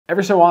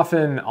Every so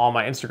often on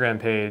my Instagram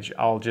page,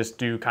 I'll just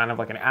do kind of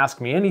like an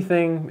ask me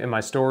anything in my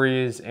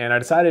stories, and I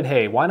decided,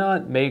 hey, why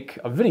not make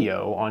a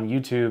video on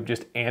YouTube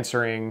just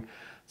answering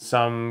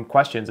some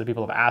questions that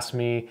people have asked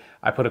me.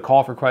 I put a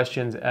call for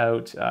questions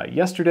out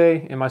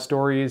yesterday in my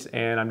stories,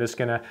 and I'm just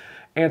gonna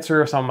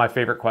answer some of my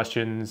favorite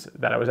questions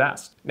that I was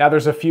asked. Now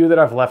there's a few that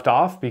I've left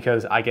off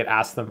because I get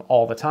asked them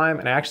all the time,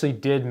 and I actually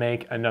did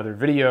make another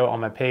video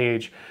on my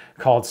page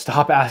called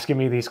Stop Asking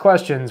Me These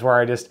Questions, where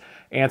I just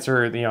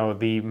answer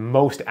the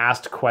most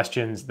asked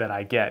questions that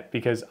I get,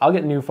 because I'll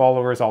get new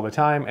followers all the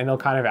time and they'll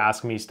kind of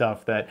ask me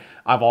stuff that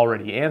I've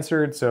already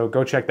answered. So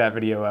go check that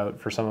video out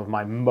for some of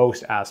my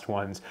most asked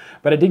ones.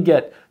 But I did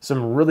get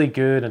some really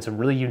good and some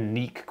really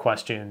unique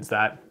questions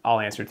that I'll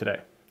answer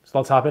today. So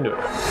let's hop into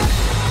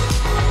it.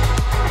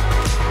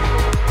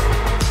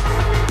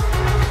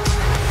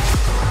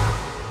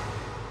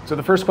 So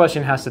the first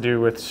question has to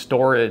do with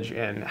storage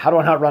and how do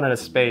I not run out of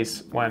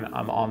space when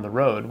I'm on the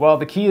road? Well,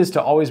 the key is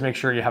to always make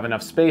sure you have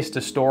enough space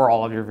to store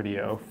all of your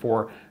video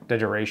for the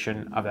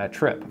duration of that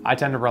trip. I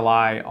tend to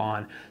rely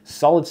on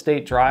solid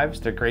state drives.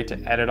 They're great to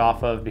edit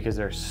off of because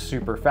they're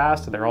super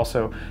fast. They're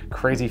also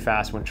crazy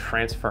fast when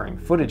transferring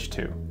footage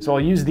to. So I'll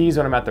use these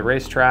when I'm at the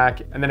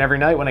racetrack, and then every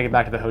night when I get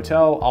back to the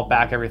hotel, I'll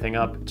back everything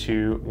up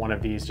to one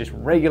of these just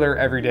regular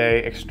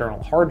everyday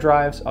external hard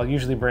drives. I'll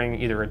usually bring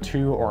either a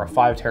 2 or a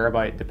 5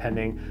 terabyte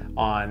depending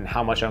on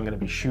how much I'm going to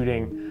be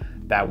shooting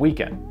that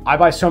weekend. I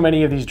buy so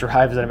many of these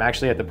drives that I'm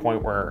actually at the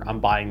point where I'm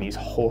buying these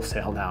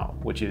wholesale now,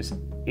 which is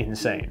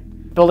insane.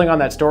 Building on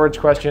that storage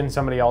question,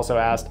 somebody also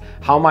asked,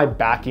 how am I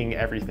backing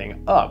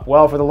everything up?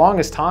 Well, for the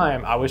longest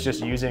time, I was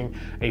just using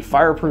a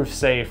fireproof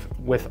safe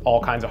with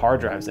all kinds of hard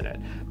drives in it.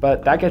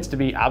 But that gets to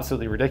be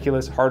absolutely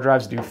ridiculous. Hard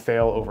drives do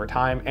fail over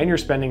time, and you're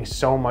spending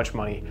so much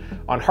money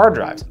on hard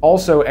drives.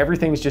 Also,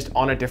 everything's just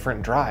on a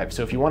different drive.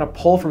 So if you want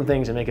to pull from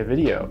things and make a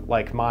video,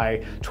 like my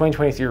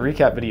 2023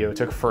 recap video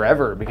took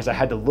forever because I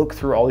had to look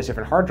through all these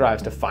different hard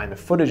drives to find the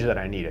footage that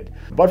I needed.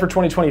 But for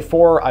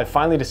 2024, I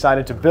finally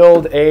decided to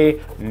build a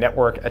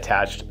network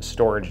attached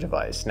storage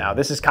device. Now,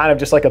 this is kind of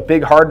just like a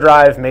big hard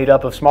drive made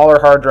up of smaller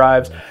hard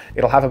drives.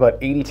 It'll have about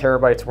 80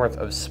 terabytes worth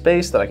of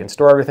space that I can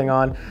store everything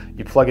on.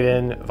 You plug it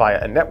in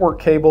via a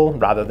network cable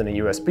rather than a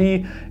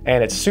USB,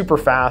 and it's super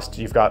fast.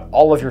 You've got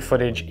all of your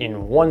footage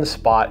in one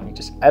spot. You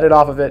just edit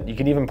off of it. You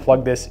can even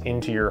plug this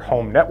into your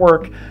home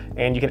network,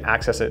 and you can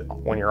access it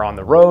when you're on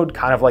the road,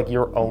 kind of like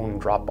your own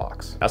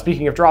Dropbox. Now,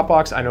 speaking of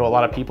Dropbox, I know a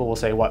lot of people will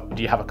say, what,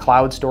 do you have a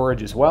cloud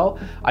storage as well?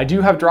 I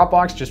do have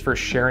Dropbox just for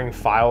sharing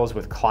files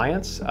with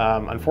clients.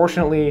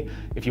 Unfortunately,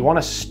 if you want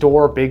to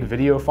store big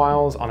video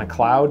files on a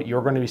cloud,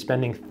 you're going to be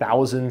spending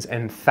thousands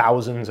and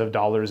thousands of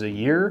dollars a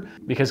year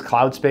because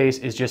cloud space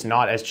is just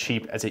not as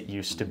cheap as it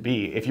used to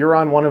be. If you're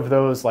on one of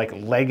those like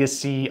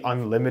legacy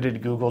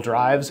unlimited Google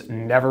Drives,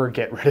 never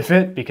get rid of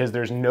it because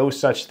there's no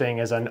such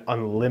thing as an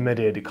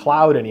unlimited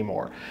cloud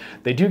anymore.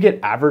 They do get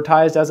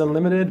advertised as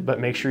unlimited, but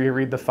make sure you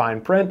read the fine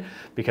print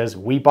because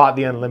we bought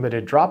the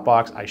unlimited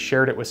Dropbox. I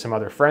shared it with some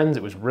other friends.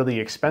 It was really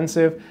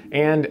expensive,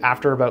 and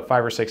after about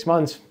 5 or 6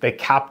 months, they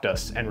capped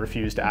us and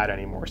refused to add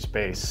any more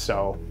space.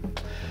 So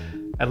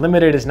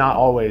unlimited is not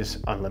always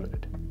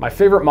unlimited. My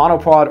favorite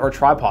monopod or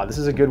tripod, this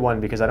is a good one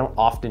because I don't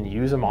often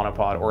use a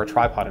monopod or a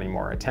tripod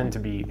anymore. I tend to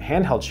be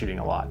handheld shooting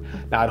a lot.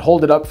 Now I'd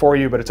hold it up for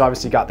you, but it's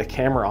obviously got the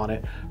camera on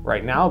it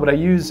right now, but I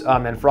use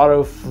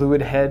Manfrotto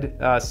fluid head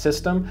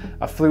system.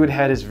 A fluid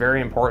head is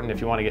very important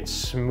if you want to get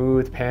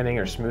smooth panning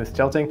or smooth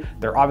tilting.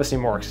 They're obviously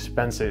more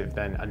expensive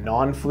than a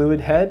non-fluid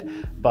head,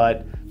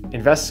 but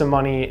invest some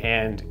money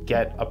and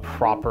get a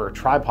proper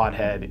tripod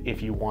head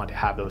if you want to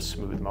have those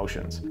smooth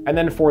motions. And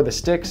then for the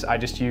sticks, I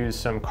just use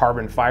some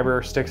carbon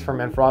fiber sticks from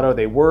Manfrotto.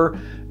 They were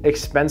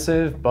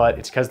expensive, but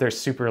it's because they're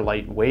super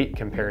lightweight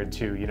compared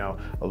to,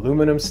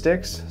 aluminum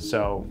sticks.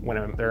 So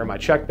when they're in my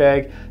check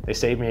bag, they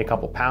save me a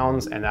couple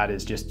pounds, and that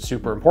is just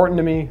super important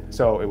to me.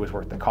 So it was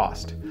worth the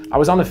cost. I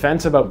was on the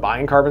fence about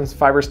buying carbon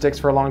fiber sticks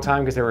for a long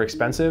time because they were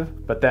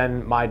expensive, but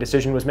then my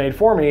decision was made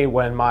for me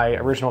when my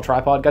original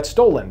tripod got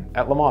stolen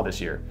at Le Mans this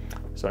year.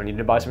 So I needed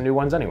to buy some new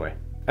ones anyway.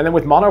 And then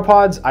with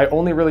monopods, I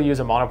only really use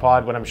a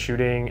monopod when I'm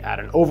shooting at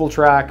an oval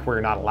track where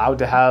you're not allowed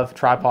to have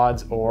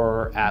tripods,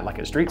 or at like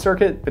a street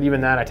circuit. But even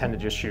then, I tend to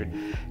just shoot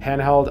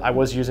handheld. I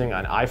was using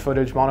an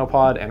iFootage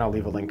monopod, and I'll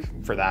leave a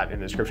link for that in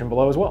the description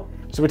below as well.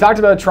 So we talked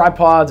about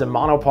tripods and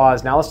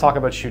monopods. Now let's talk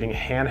about shooting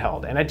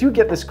handheld. And I do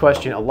get this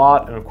question a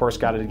lot, and of course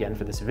got it again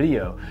for this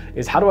video,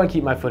 is how do I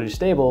keep my footage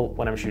stable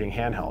when I'm shooting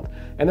handheld?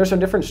 And there's some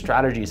different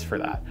strategies for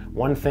that.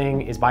 One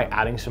thing is by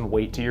adding some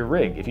weight to your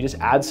rig. If you just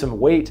add some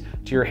weight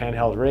to your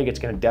handheld rig, it's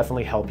going to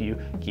definitely help you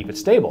keep it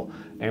stable.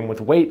 And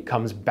with weight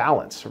comes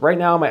balance. Right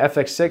now, my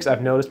FX6,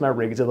 I've noticed my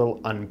rig is a little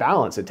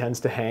unbalanced. It tends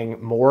to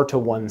hang more to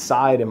one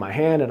side in my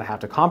hand, and I have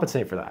to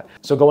compensate for that.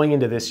 So going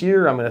into this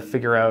year, I'm gonna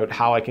figure out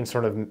how I can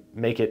sort of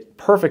make it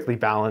perfectly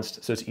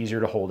balanced so it's easier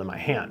to hold in my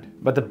hand.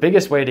 But the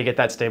biggest way to get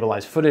that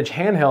stabilized footage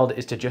handheld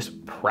is to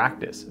just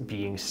practice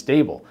being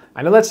stable.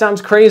 I know that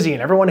sounds crazy,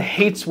 and everyone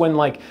hates when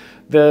like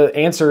The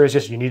answer is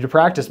just you need to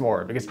practice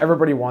more because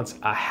everybody wants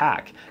a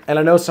hack. And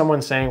I know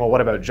someone's saying, well, what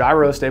about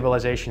gyro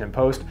stabilization in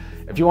post?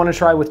 If you want to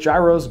try with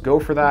gyros, go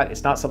for that.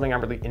 It's not something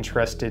I'm really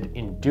interested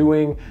in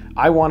doing.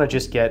 I want to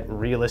just get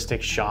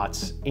realistic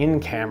shots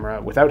in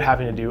camera without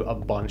having to do a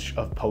bunch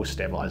of post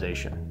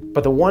stabilization.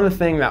 But the one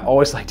thing that I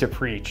always like to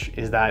preach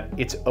is that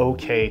it's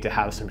okay to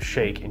have some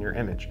shake in your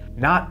image.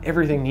 Not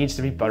everything needs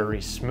to be buttery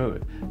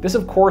smooth. This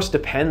of course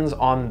depends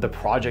on the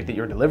project that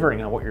you're delivering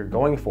and what you're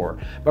going for.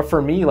 But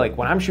for me, like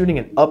when I'm shooting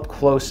an up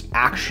close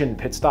action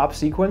pit stop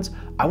sequence,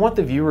 I want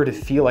the viewer to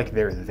feel like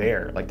they're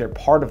there, like they're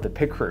part of the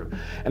pit crew.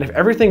 And if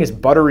everything is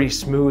buttery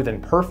smooth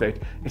and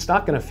perfect, it's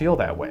not gonna feel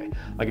that way.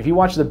 Like if you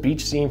watch the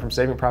beach scene from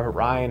Saving Private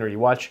Ryan, or you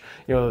watch,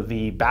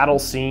 the battle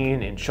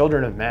scene in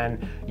Children of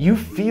Men, you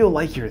feel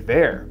like you're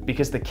there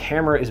because the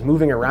camera is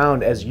moving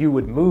around as you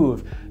would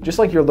move, just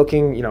like you're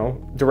looking,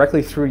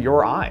 directly through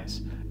your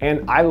eyes.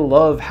 And I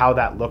love how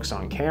that looks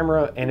on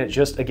camera, and it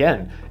just,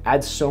 again,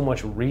 adds so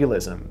much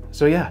realism.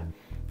 So yeah,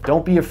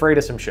 don't be afraid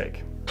of some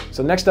shake.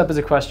 So next up is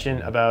a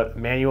question about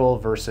manual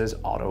versus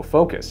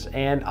autofocus.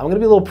 And I'm gonna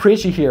be a little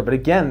preachy here, but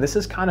again, this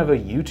is kind of a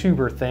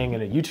YouTuber thing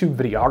and a YouTube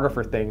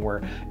videographer thing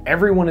where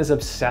everyone is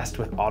obsessed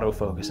with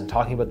autofocus and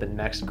talking about the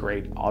next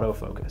great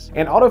autofocus.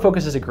 And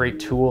autofocus is a great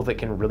tool that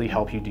can really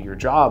help you do your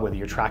job, whether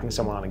you're tracking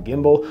someone on a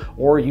gimbal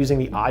or using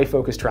the eye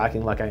focus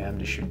tracking like I am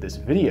to shoot this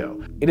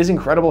video. It is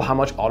incredible how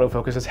much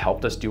autofocus has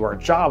helped us do our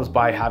jobs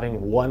by having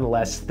one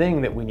less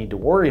thing that we need to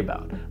worry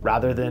about.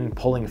 Rather than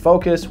pulling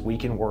focus, we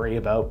can worry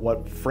about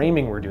what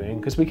framing we're doing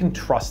because we can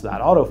trust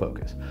that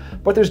autofocus.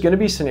 But there's going to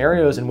be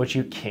scenarios in which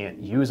you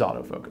can't use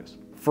autofocus.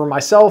 For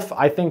myself,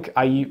 I think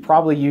I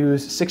probably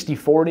use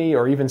 60-40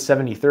 or even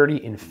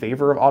 70-30 in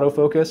favor of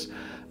autofocus.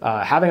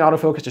 Having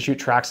autofocus to shoot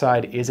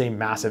trackside is a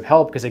massive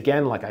help because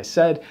again, like I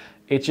said,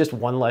 it's just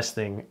one less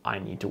thing I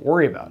need to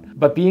worry about.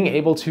 But being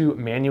able to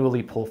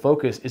manually pull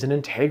focus is an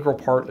integral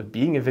part of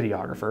being a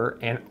videographer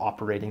and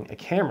operating a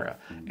camera.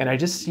 And I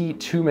just see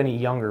too many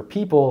younger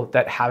people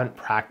that haven't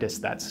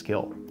practiced that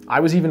skill. I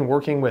was even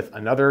working with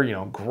another,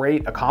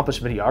 great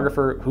accomplished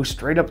videographer who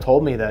straight up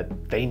told me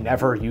that they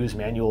never use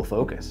manual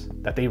focus,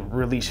 that they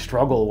really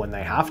struggle when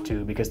they have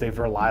to because they've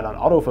relied on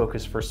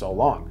autofocus for so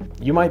long.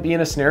 You might be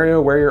in a scenario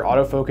where your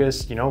autofocus,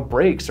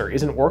 breaks or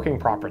isn't working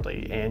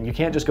properly, and you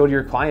can't just go to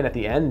your client at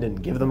the end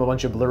and give them a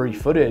bunch of blurry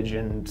footage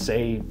and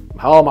say,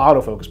 oh, my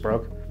autofocus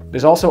broke.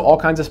 There's also all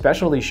kinds of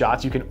specialty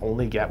shots you can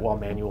only get while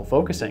manual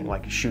focusing,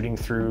 like shooting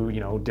through,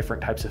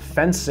 different types of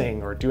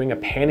fencing or doing a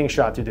panning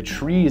shot through the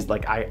trees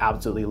like I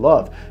absolutely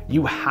love.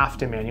 You have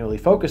to manually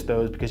focus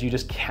those because you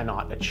just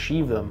cannot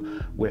achieve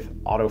them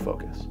with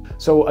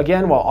autofocus. So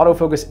again, while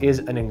autofocus is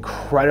an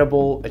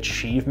incredible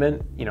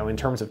achievement, in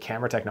terms of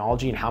camera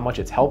technology and how much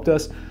it's helped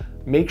us,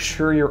 make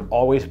sure you're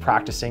always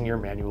practicing your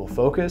manual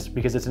focus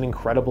because it's an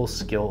incredible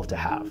skill to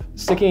have.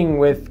 Sticking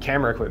with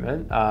camera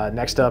equipment,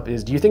 next up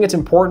is, do you think it's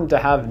important to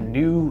have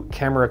new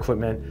camera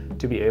equipment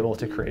to be able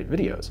to create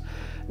videos?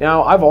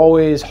 Now, I've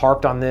always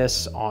harped on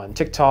this on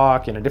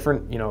TikTok and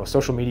different,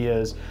 social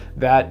medias,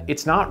 that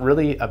it's not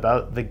really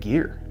about the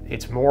gear.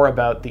 It's more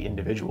about the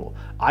individual.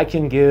 I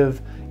can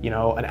give,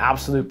 an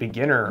absolute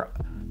beginner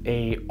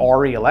a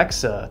ARRI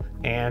Alexa,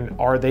 and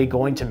are they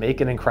going to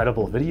make an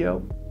incredible video?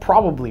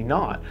 Probably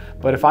not.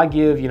 But if I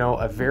give,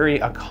 a very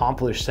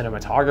accomplished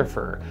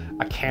cinematographer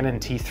a Canon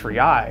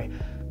T3i,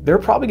 they're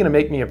probably gonna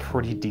make me a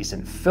pretty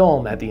decent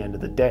film at the end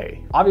of the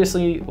day.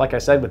 Obviously, like I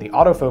said, with the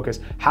autofocus,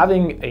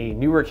 having a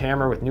newer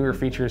camera with newer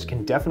features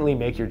can definitely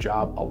make your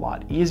job a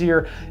lot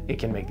easier. It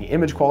can make the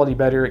image quality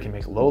better, it can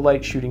make low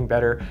light shooting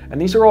better, and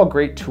these are all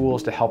great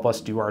tools to help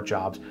us do our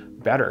jobs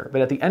better.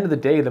 But at the end of the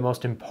day, the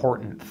most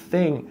important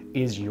thing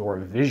is your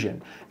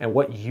vision and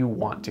what you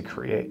want to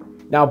create.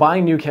 Now,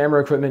 buying new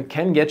camera equipment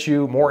can get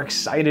you more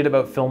excited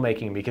about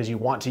filmmaking because you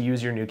want to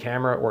use your new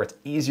camera, or it's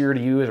easier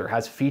to use or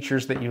has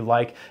features that you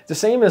like. It's the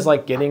same as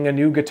like getting a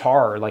new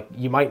guitar. Like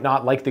you might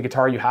not like the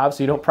guitar you have,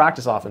 so you don't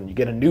practice often. You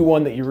get a new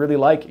one that you really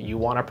like, you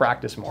want to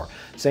practice more.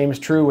 Same is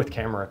true with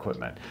camera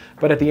equipment.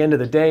 But at the end of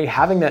the day,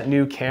 having that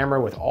new camera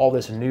with all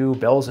this new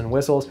bells and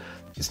whistles,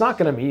 it's not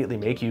going to immediately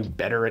make you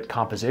better at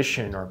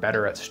composition or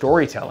better at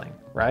storytelling,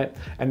 right?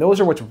 And those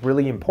are what's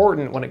really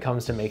important when it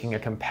comes to making a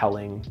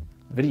compelling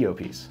video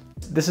piece.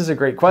 This is a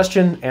great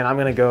question, and I'm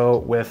gonna go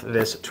with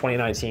this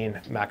 2019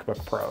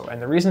 MacBook Pro. And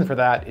the reason for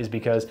that is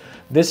because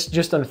this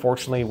just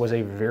unfortunately was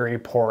a very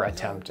poor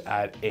attempt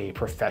at a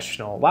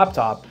professional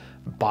laptop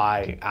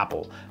by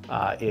Apple.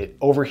 It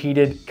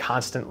overheated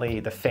constantly.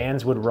 The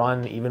fans would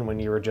run even when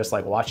you were just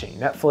like watching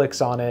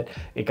Netflix on it.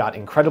 It got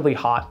incredibly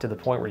hot to the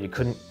point where you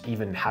couldn't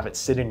even have it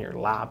sit in your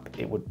lap.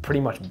 It would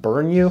pretty much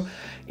burn you.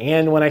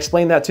 And when I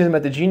explained that to them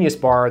at the Genius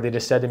Bar, they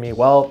just said to me,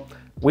 well,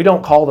 we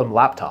don't call them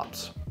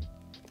laptops.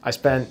 I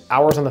spent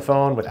hours on the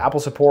phone with Apple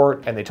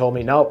support and they told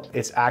me, nope,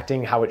 it's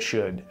acting how it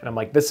should. And I'm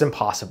like, this is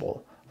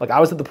impossible. Like I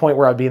was at the point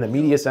where I'd be in the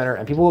media center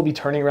and people would be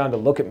turning around to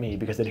look at me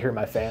because they'd hear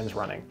my fans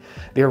running.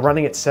 They were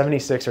running at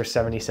 76 or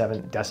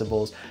 77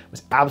 decibels. It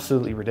was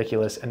absolutely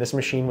ridiculous. And this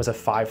machine was a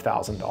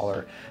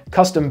 $5,000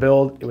 custom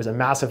build. It was a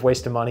massive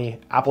waste of money.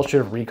 Apple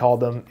should have recalled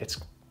them.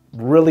 It's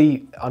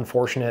really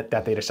unfortunate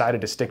that they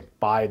decided to stick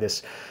by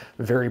this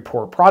very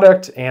poor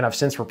product, and I've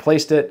since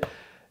replaced it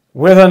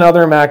with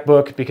another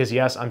MacBook because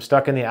yes, I'm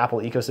stuck in the Apple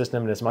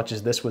ecosystem, and as much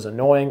as this was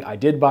annoying, I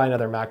did buy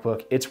another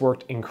MacBook. It's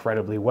worked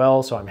incredibly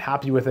well, so I'm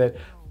happy with it,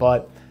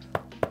 but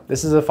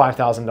this is a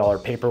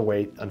 $5,000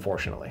 paperweight,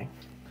 unfortunately.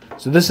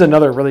 So this is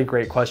another really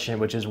great question,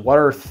 which is what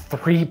are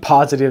 3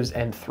 positives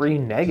and 3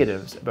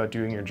 negatives about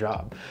doing your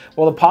job?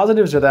 Well, the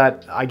positives are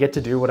that I get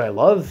to do what I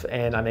love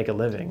and I make a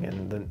living.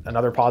 And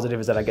another positive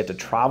is that I get to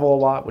travel a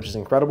lot, which is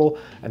incredible.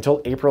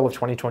 Until April of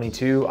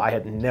 2022, I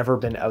had never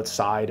been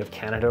outside of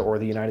Canada or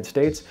the United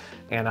States.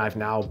 And I've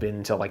now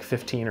been to like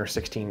 15 or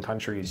 16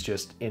 countries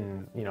just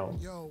in,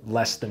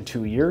 less than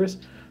 2 years.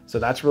 So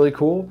that's really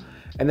cool.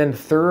 And then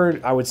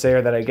third, I would say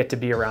that I get to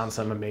be around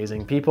some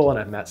amazing people and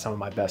I've met some of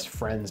my best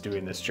friends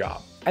doing this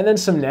job. And then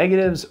some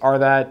negatives are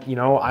that,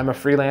 I'm a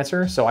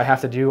freelancer, so I have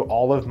to do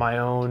all of my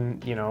own,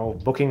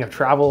 booking of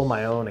travel,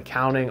 my own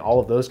accounting, all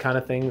of those kind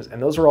of things.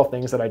 And those are all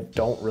things that I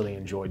don't really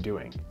enjoy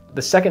doing.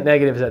 The second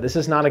negative is that this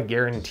is not a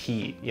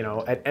guarantee.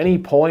 At any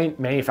point,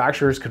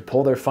 manufacturers could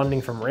pull their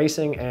funding from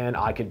racing and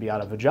I could be out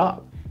of a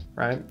job,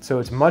 right? So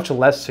it's much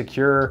less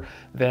secure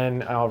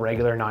than a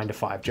regular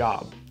 9-to-5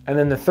 job. And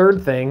then the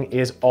third thing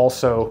is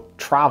also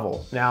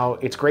travel. Now,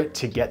 it's great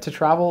to get to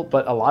travel,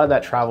 but a lot of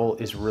that travel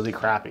is really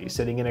crappy.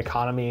 Sitting in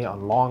economy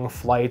on long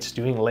flights,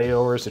 doing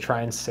layovers to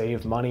try and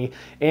save money,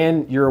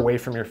 and you're away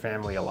from your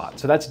family a lot.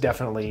 So that's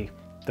definitely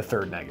the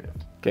third negative.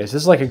 Okay, so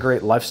this is like a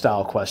great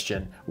lifestyle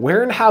question.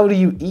 Where and how do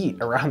you eat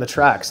around the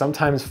track,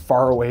 sometimes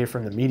far away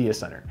from the media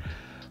center?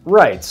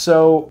 Right,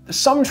 so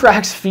some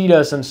tracks feed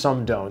us and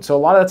some don't. So a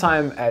lot of the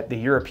time at the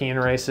European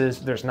races,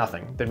 there's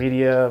nothing. The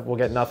media will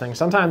get nothing.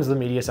 Sometimes the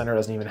media center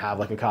doesn't even have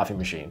like a coffee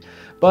machine,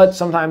 but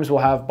sometimes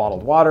we'll have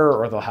bottled water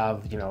or they'll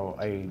have,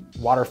 a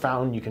water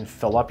fountain you can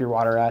fill up your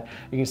water at.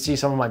 You can see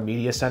some of my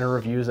media center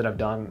reviews that I've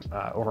done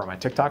over on my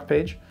TikTok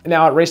page.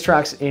 Now at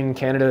racetracks in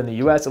Canada and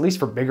the US, at least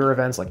for bigger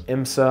events like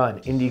IMSA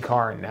and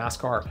IndyCar and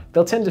NASCAR,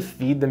 they'll tend to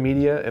feed the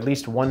media at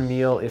least 1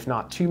 meal, if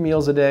not 2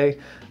 meals a day.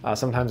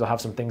 Sometimes I'll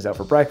have some things out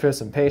for breakfast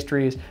and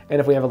pastries,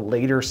 and if we have a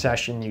later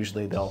session,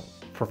 usually they'll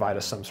provide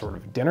us some sort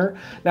of dinner.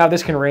 Now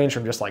this can range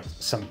from just like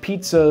some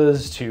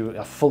pizzas to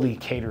a fully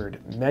catered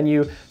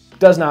menu.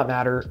 Does not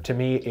matter to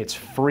me, it's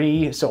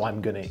free, so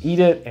I'm gonna eat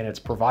it and it's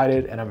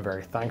provided and I'm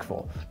very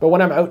thankful. But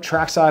when I'm out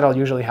trackside, I'll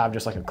usually have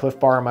just like a Cliff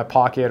Bar in my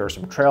pocket or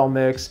some trail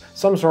mix,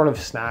 some sort of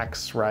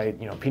snacks, right?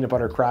 Peanut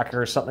butter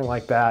crackers, something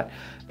like that.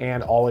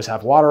 And always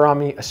have water on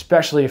me,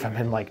 especially if I'm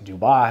in like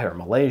Dubai or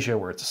Malaysia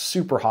where it's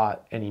super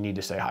hot and you need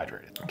to stay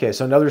hydrated. Okay,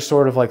 so another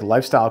sort of like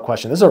lifestyle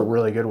question. This is a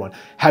really good one.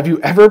 Have you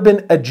ever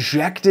been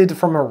ejected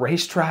from a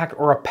racetrack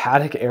or a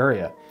paddock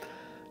area?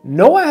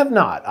 No, I have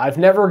not. I've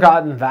never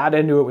gotten that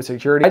into it with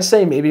security. I'd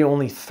say maybe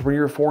only 3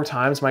 or 4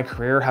 times in my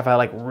career have I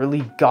like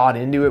really got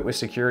into it with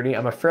security.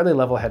 I'm a fairly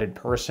level-headed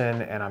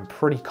person and I'm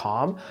pretty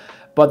calm.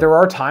 But there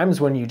are times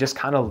when you just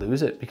kind of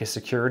lose it because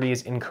security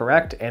is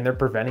incorrect and they're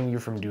preventing you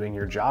from doing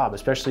your job,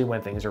 especially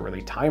when things are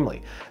really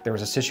timely. There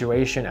was a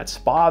situation at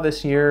Spa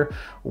this year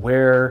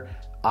where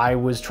I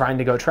was trying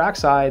to go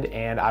trackside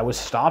and I was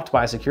stopped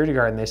by a security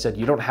guard and they said,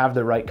 you don't have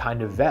the right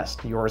kind of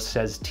vest. Yours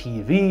says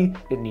TV,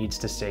 it needs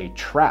to say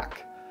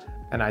track.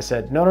 And I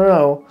said,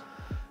 no.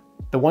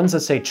 The ones that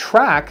say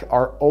track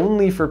are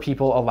only for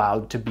people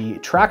allowed to be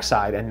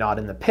trackside and not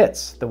in the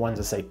pits. The ones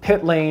that say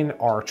pit lane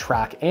are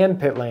track and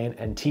pit lane,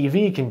 and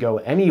TV can go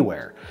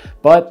anywhere.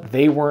 But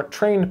they weren't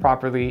trained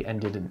properly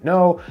and didn't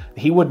know.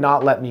 He would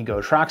not let me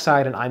go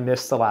trackside, and I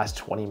missed the last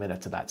 20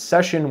 minutes of that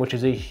session, which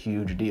is a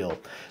huge deal.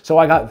 So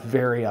I got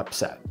very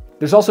upset.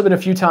 There's also been a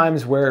few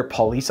times where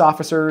police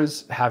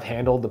officers have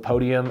handled the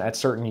podium at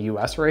certain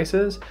US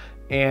races,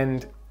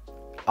 and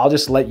I'll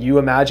just let you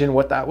imagine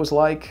what that was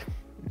like.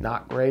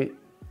 Not great.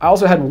 I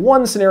also had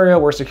one scenario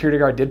where a security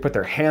guard did put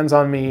their hands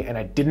on me and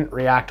I didn't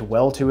react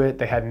well to it.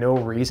 They had no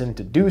reason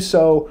to do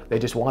so. They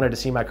just wanted to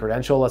see my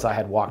credential as I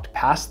had walked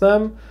past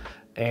them.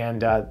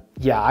 And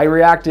yeah, I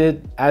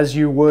reacted as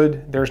you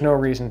would. There's no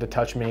reason to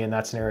touch me in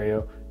that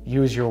scenario.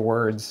 Use your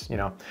words,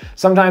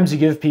 Sometimes you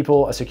give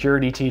people a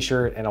security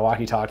t-shirt and a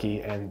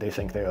walkie-talkie and they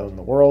think they own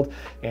the world.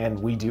 And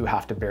we do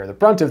have to bear the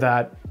brunt of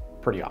that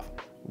pretty often.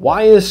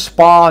 Why is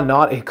Spa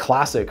not a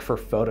classic for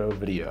photo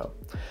video?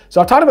 So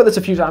I've talked about this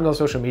a few times on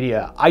social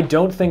media. I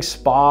don't think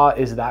Spa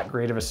is that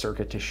great of a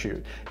circuit to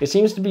shoot. It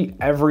seems to be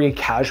every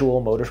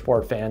casual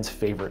motorsport fan's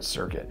favorite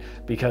circuit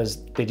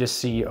because they just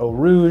see Eau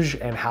Rouge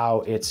and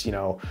how it's,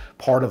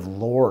 part of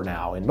lore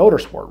now in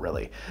motorsport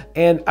really.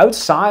 And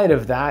outside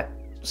of that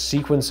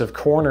sequence of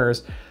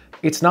corners,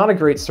 it's not a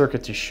great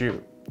circuit to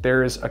shoot.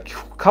 There's a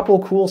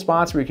couple cool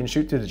spots where you can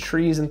shoot through the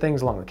trees and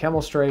things along the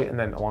Kemmel Straight and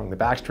then along the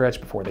backstretch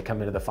before they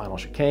come into the final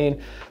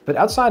chicane. But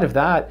outside of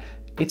that,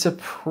 it's a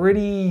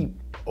pretty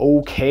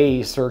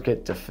okay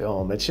circuit to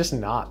film. It's just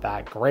not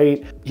that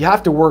great. You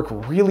have to work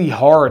really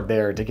hard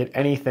there to get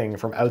anything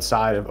from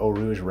outside of Eau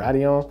Rouge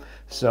Radion.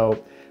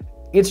 So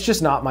it's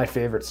just not my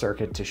favorite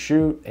circuit to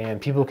shoot, and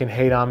people can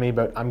hate on me,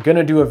 but I'm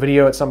gonna do a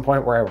video at some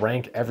point where I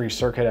rank every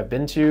circuit I've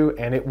been to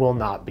and it will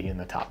not be in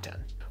the top 10.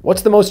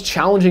 What's the most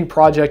challenging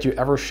project you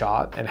ever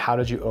shot and how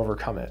did you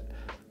overcome it?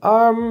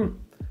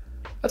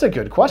 That's a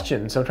good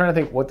question. So I'm trying to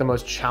think what the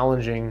most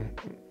challenging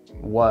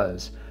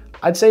was.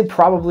 I'd say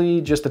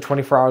probably just the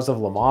 24 Hours of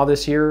Le Mans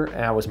this year,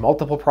 and it was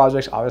multiple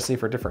projects, obviously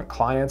for different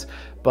clients,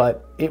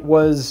 but it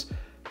was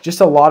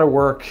just a lot of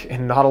work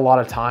and not a lot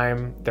of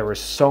time. There was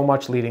so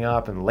much leading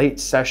up and late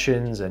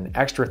sessions and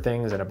extra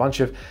things and a bunch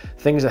of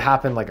things that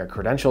happened, like a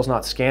credentials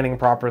not scanning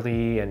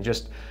properly and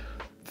just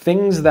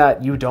things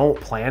that you don't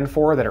plan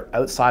for that are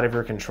outside of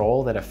your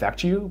control that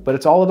affect you, but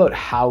it's all about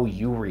how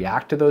you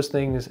react to those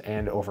things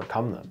and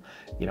overcome them.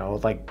 You know,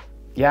 like,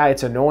 yeah,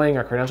 it's annoying,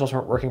 our credentials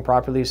weren't working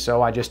properly,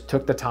 so I just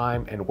took the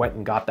time and went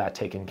and got that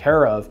taken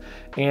care of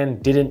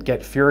and didn't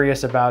get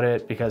furious about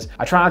it, because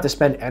I try not to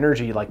spend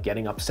energy like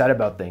getting upset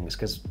about things,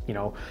 because, you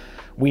know,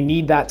 we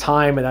need that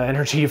time and that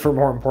energy for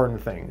more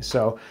important things.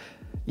 So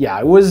yeah,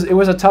 it was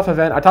a tough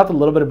event. I talked a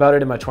little bit about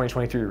it in my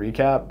 2023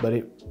 recap, but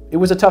it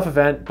was a tough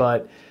event,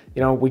 but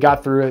you know, we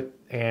got through it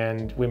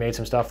and we made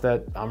some stuff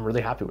that I'm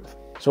really happy with.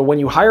 So when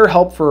you hire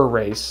help for a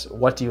race,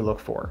 what do you look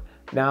for?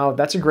 Now,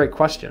 that's a great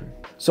question.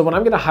 So when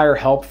I'm gonna hire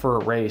help for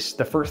a race,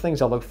 the first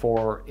things I look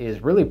for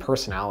is really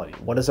personality.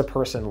 What is a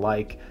person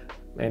like?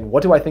 And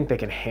what do I think they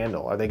can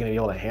handle? Are they gonna be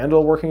able to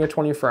handle working a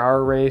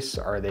 24-hour race?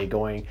 Are they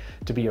going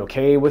to be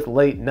okay with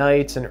late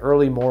nights and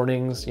early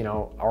mornings? You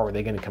know, are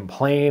they gonna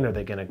complain? Are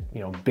they gonna, you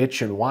know,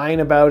 bitch and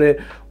whine about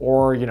it?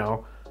 Or, you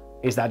know,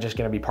 is that just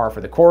gonna be par for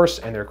the course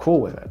and they're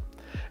cool with it?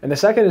 And the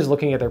second is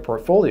looking at their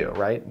portfolio,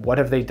 right? What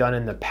have they done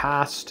in the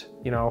past?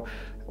 You know,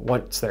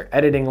 what's their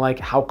editing like?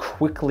 How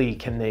quickly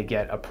can they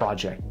get a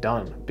project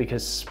done?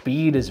 Because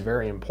speed is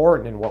very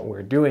important in what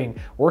we're doing,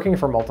 working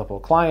for multiple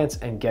clients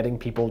and getting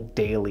people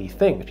daily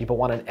things. People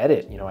want an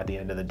edit, you know, at the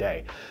end of the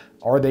day.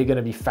 Are they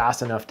gonna be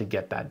fast enough to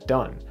get that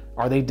done?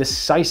 Are they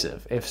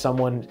decisive? If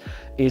someone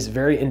is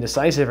very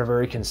indecisive or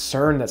very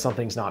concerned that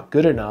something's not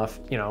good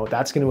enough, you know,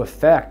 that's gonna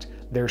affect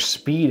their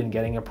speed in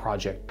getting a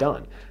project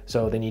done.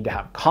 So they need to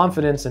have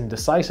confidence and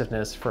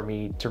decisiveness for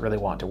me to really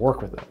want to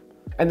work with them.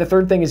 And the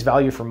third thing is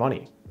value for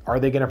money. Are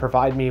they gonna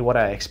provide me what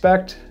I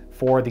expect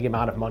for the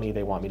amount of money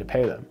they want me to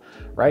pay them,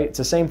 right? It's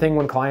the same thing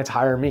when clients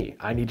hire me.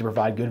 I need to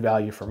provide good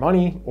value for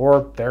money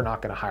or they're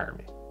not gonna hire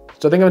me.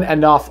 So I think I'm gonna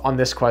end off on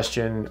this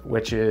question,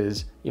 which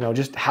is, you know,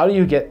 just how do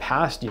you get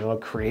past, you know, a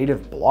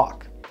creative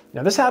block?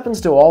 Now this happens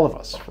to all of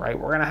us, right?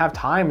 We're gonna have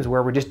times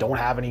where we just don't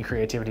have any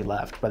creativity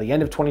left. By the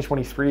end of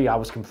 2023, I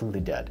was completely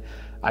dead.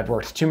 I'd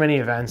worked too many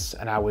events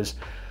and I was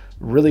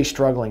really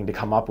struggling to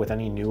come up with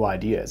any new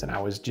ideas. And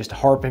I was just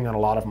harping on a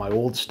lot of my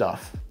old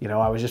stuff. You know,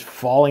 I was just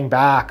falling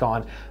back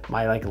on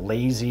my like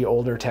lazy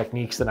older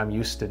techniques that I'm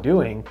used to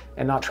doing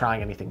and not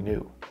trying anything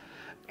new.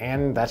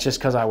 And that's just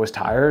because I was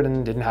tired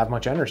and didn't have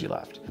much energy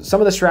left.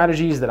 Some of the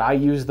strategies that I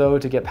use though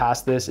to get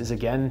past this is,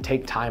 again,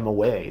 take time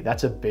away.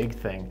 That's a big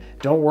thing.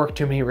 Don't work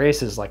too many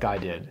races like I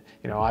did.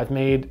 You know, I've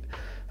made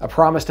a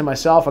promise to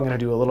myself, I'm gonna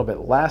do a little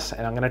bit less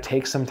and I'm gonna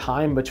take some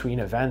time between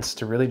events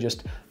to really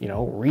just, you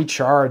know,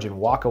 recharge and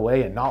walk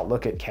away and not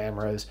look at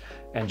cameras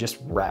and just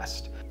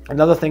rest.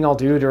 Another thing I'll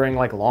do during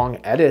like long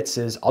edits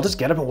is I'll just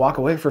get up and walk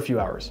away for a few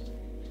hours.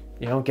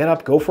 You know, get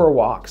up, go for a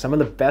walk. Some of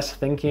the best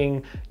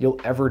thinking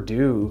you'll ever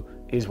do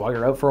is while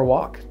you're out for a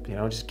walk. You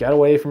know, just get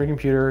away from your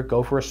computer,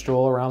 go for a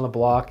stroll around the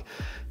block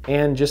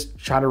and just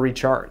try to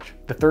recharge.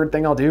 The third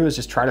thing I'll do is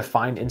just try to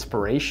find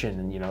inspiration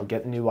and, you know,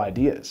 get new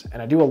ideas.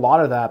 And I do a lot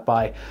of that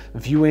by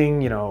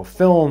viewing, you know,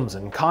 films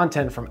and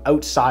content from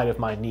outside of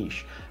my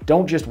niche.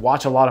 Don't just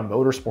watch a lot of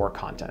motorsport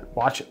content.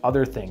 Watch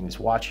other things,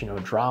 watch, you know,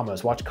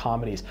 dramas, watch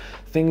comedies,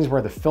 things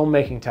where the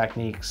filmmaking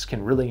techniques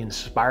can really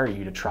inspire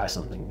you to try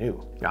something new.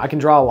 You know, I can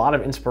draw a lot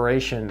of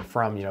inspiration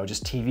from, you know,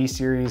 just TV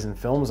series and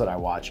films that I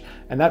watch,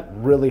 and that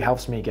really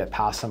helps me get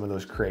past some of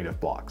those creative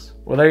blocks.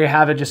 Well, there you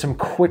have it, just some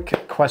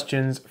quick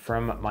questions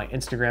from my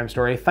Instagram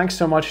story. Thanks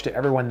so much to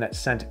everyone that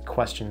sent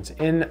questions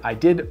in. I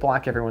did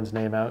black everyone's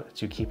name out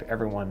to keep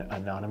everyone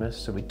anonymous,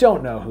 so we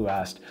don't know who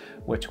asked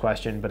which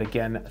question, but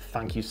again,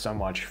 thank you so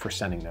much for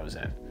sending those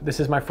in. This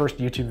is my first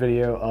YouTube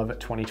video of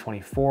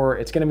 2024.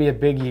 It's gonna be a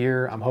big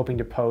year. I'm hoping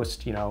to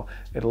post, you know,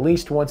 at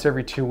least once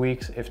every 2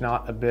 weeks, if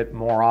not a bit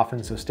more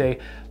often, so stay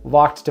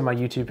locked to my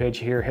YouTube page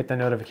here, hit the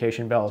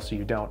notification bell so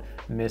you don't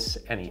miss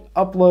any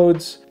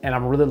uploads, and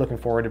I'm really looking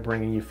forward to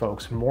bringing you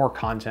folks more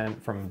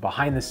content from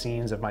behind the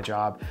scenes of my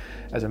job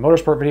as a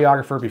motorsport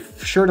videographer. Be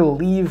sure to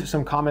leave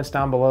some comments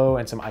down below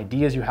and some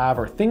ideas you have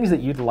or things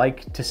that you'd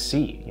like to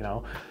see, you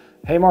know.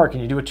 Hey Mark, can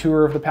you do a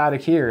tour of the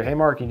paddock here? Hey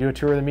Mark, can you do a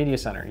tour of the media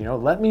center? You know,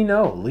 let me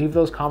know, leave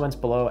those comments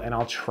below and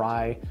I'll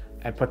try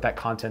and put that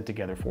content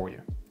together for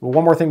you. Well,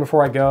 one more thing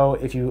before I go,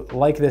 if you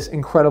like this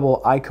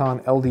incredible Icon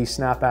LD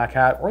snapback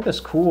hat or this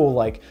cool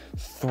like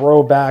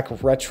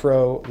throwback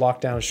retro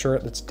lockdown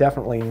shirt that's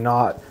definitely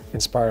not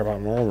inspired by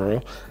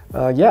Marlboro,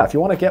 yeah, if you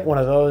want to get one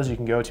of those, you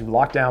can go to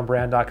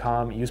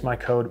lockdownbrand.com, use my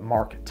code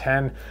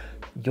MARK10,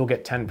 you'll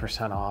get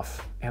 10%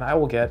 off and I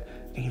will get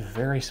a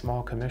very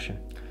small commission.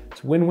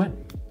 It's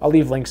win-win. I'll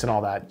leave links and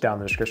all that down in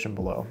the description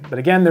below. But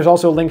again, there's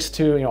also links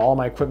to, you know, all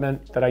my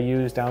equipment that I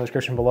use down in the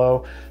description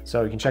below.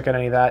 So you can check out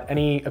any of that.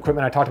 Any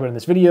equipment I talked about in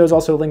this video is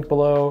also linked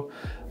below.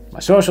 My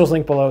socials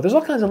link below. There's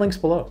all kinds of links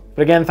below.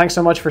 But again, thanks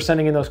so much for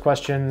sending in those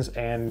questions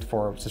and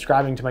for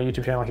subscribing to my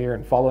YouTube channel here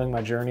and following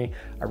my journey.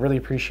 I really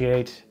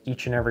appreciate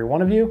each and every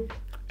one of you,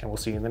 and we'll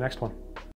see you in the next one.